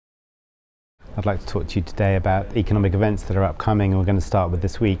I'd like to talk to you today about economic events that are upcoming, and we're going to start with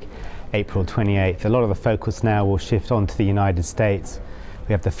this week, April 28th. A lot of the focus now will shift on to the United States.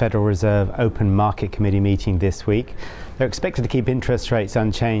 We have the Federal Reserve Open Market Committee meeting this week. They're expected to keep interest rates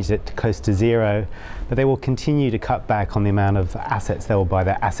unchanged at close to zero, but they will continue to cut back on the amount of assets they will buy,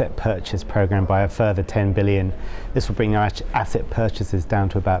 their asset purchase program, by a further 10 billion. This will bring their asset purchases down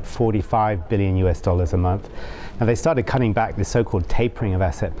to about 45 billion US dollars a month. Now, they started cutting back this so-called tapering of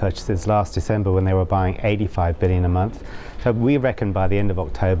asset purchases last December when they were buying 85 billion a month. So we reckon by the end of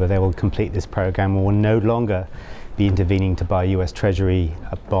October they will complete this program and will no longer be intervening to buy US Treasury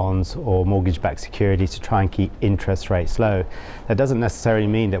bonds or mortgage-backed securities to try and keep interest rates low. That doesn't necessarily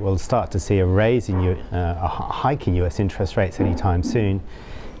mean that we'll start to see a hike in US interest rates anytime soon.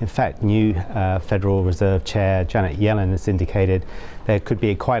 In fact, new Federal Reserve Chair Janet Yellen has indicated there could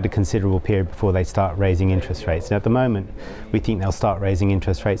be quite a considerable period before they start raising interest rates. And at the moment, we think they'll start raising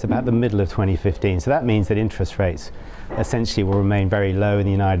interest rates about the middle of 2015. So that means that interest rates essentially will remain very low in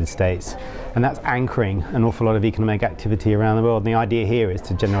the United States. And that's anchoring an awful lot of economic activity around the world. And the idea here is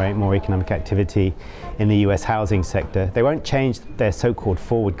to generate more economic activity in the US housing sector. They won't change their so-called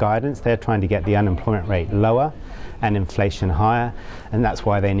forward guidance. They're trying to get the unemployment rate lower and inflation higher, and that's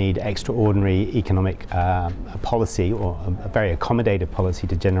why they need extraordinary economic policy, or a very accommodative policy,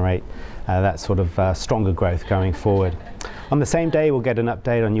 to generate that sort of stronger growth going forward. On the same day, we'll get an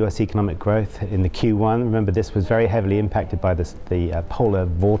update on US economic growth in the Q1. Remember, this was very heavily impacted by the polar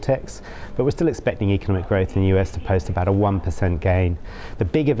vortex, but we're still expecting economic growth in the US to post about a 1% gain. The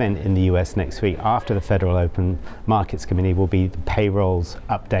big event in the US next week after the Federal Open Markets Committee will be the payrolls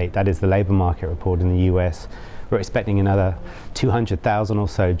update. That is the labor market report in the US. We're expecting another 200,000 or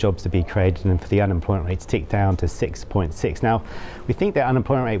so jobs to be created and for the unemployment rate to tick down to 6.6. Now, we think that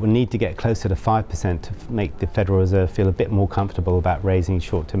unemployment rate will need to get closer to 5% to make the Federal Reserve feel a bit more comfortable about raising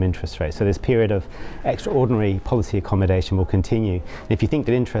short-term interest rates. So this period of extraordinary policy accommodation will continue. And if you think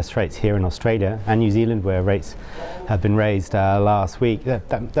that interest rates here in Australia and New Zealand, where rates have been raised last week,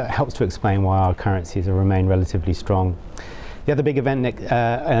 that helps to explain why our currencies have remained relatively strong. The other big event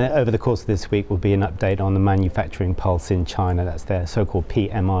over the course of this week will be an update on the manufacturing pulse in China. That's their so-called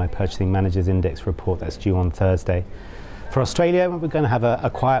PMI, Purchasing Managers Index report. That's due on Thursday. For Australia, we're going to have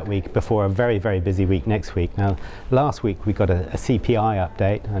a quiet week before a very, very busy week next week. Now, last week we got a CPI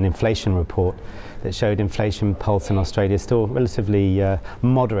update, an inflation report, that showed inflation pulse in Australia is still relatively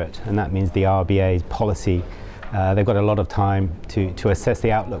moderate, and that means the RBA's policy, they've got a lot of time to assess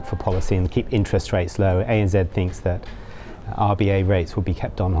the outlook for policy and keep interest rates low. ANZ thinks that RBA rates will be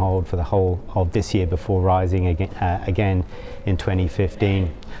kept on hold for the whole of this year before rising again in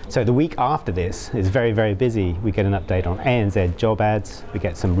 2015. So the week after this is very, very busy. We get an update on ANZ job ads, we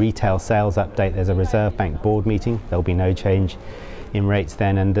get some retail sales update, there's a Reserve Bank board meeting, there'll be no change in rates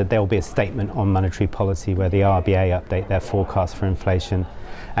then, and there'll be a statement on monetary policy where the RBA update their forecast for inflation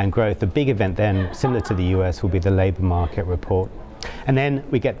and growth. The big event then, similar to the US, will be the labour market report. And then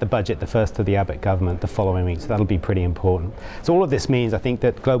we get the budget, the first of the Abbott government, the following week, so that'll be pretty important. So all of this means, I think,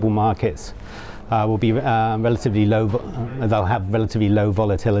 that global markets will be relatively low, they'll have relatively low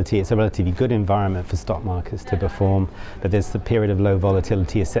volatility. It's a relatively good environment for stock markets to perform, but the period of low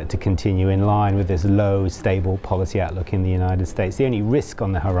volatility is set to continue in line with this low, stable policy outlook in the United States. The only risk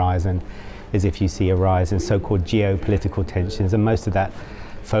on the horizon is if you see a rise in so-called geopolitical tensions, and most of that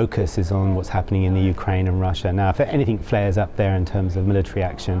focus is on what's happening in the Ukraine and Russia. Now, if anything flares up there in terms of military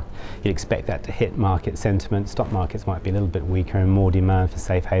action, you'd expect that to hit market sentiment. Stock markets might be a little bit weaker and more demand for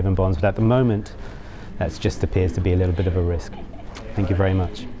safe haven bonds, but at the moment, that just appears to be a little bit of a risk. Thank you very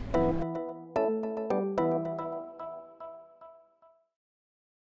much.